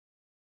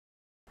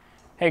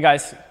Hey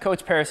guys,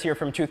 Coach Paris here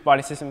from Truth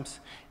Body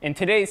Systems. In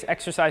today's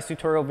exercise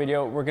tutorial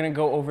video, we're going to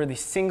go over the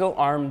single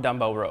arm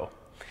dumbbell row.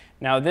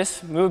 Now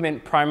this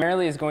movement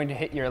primarily is going to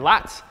hit your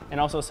lats and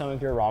also some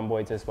of your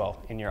rhomboids as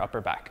well in your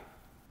upper back.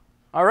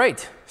 All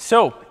right,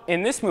 so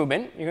in this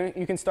movement,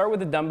 you can start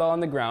with the dumbbell on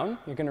the ground.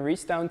 You're going to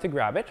reach down to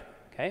grab it,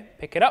 okay,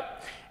 pick it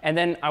up, and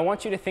then I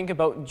want you to think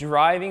about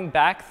driving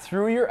back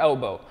through your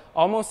elbow,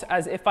 almost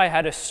as if I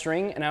had a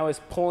string and I was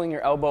pulling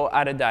your elbow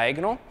at a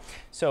diagonal.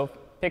 So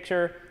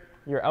picture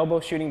your elbow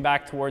shooting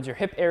back towards your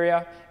hip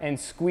area and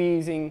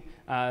squeezing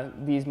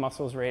these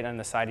muscles right on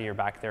the side of your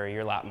back there,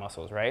 your lat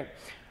muscles, right?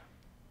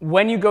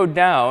 When you go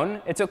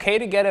down, it's okay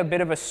to get a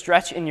bit of a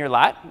stretch in your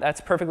lat.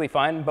 That's perfectly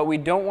fine, but we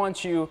don't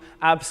want you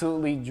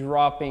absolutely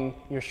dropping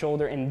your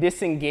shoulder and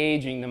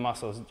disengaging the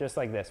muscles just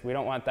like this. We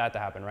don't want that to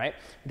happen, right?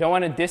 You don't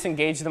want to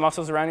disengage the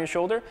muscles around your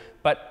shoulder,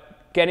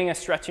 but getting a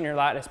stretch in your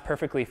lat is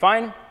perfectly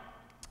fine.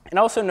 And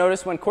also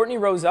notice when Courtney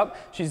rose up,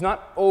 she's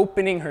not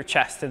opening her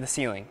chest to the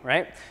ceiling,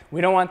 right?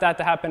 We don't want that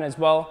to happen as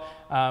well.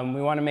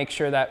 We want to make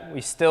sure that we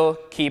still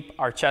keep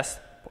our chest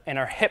and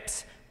our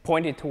hips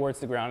pointed towards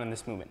the ground in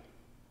this movement.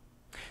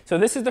 So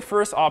this is the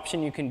first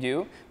option you can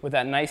do with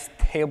that nice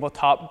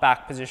tabletop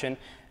back position,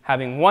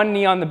 having one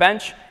knee on the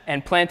bench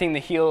and planting the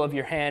heel of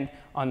your hand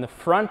on the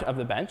front of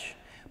the bench.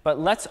 But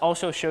let's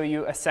also show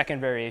you a second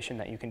variation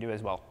that you can do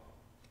as well.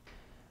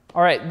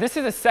 All right, this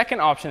is a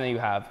second option that you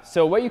have.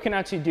 So what you can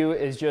actually do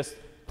is just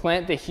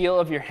plant the heel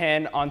of your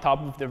hand on top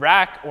of the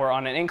rack or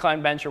on an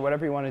incline bench or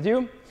whatever you want to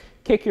do.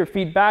 Kick your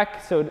feet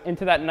back so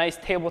into that nice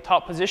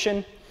tabletop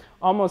position,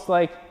 almost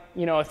like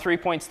a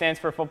three-point stance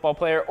for a football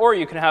player, or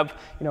you can have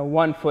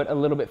one foot a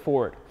little bit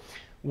forward.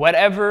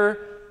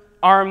 Whatever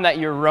arm that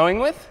you're rowing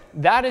with,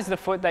 that is the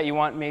foot that you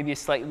want maybe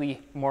slightly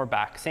more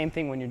back. Same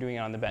thing when you're doing it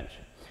on the bench.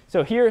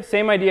 So here,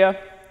 same idea.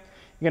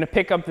 You're going to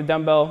pick up the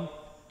dumbbell,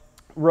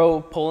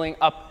 row pulling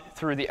up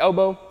through the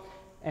elbow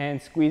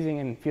and squeezing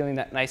and feeling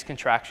that nice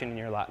contraction in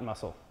your lat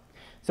muscle.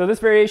 So this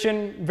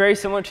variation, very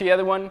similar to the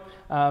other one,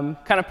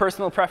 kind of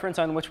personal preference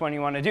on which one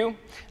you want to do,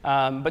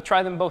 but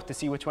try them both to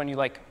see which one you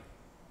like.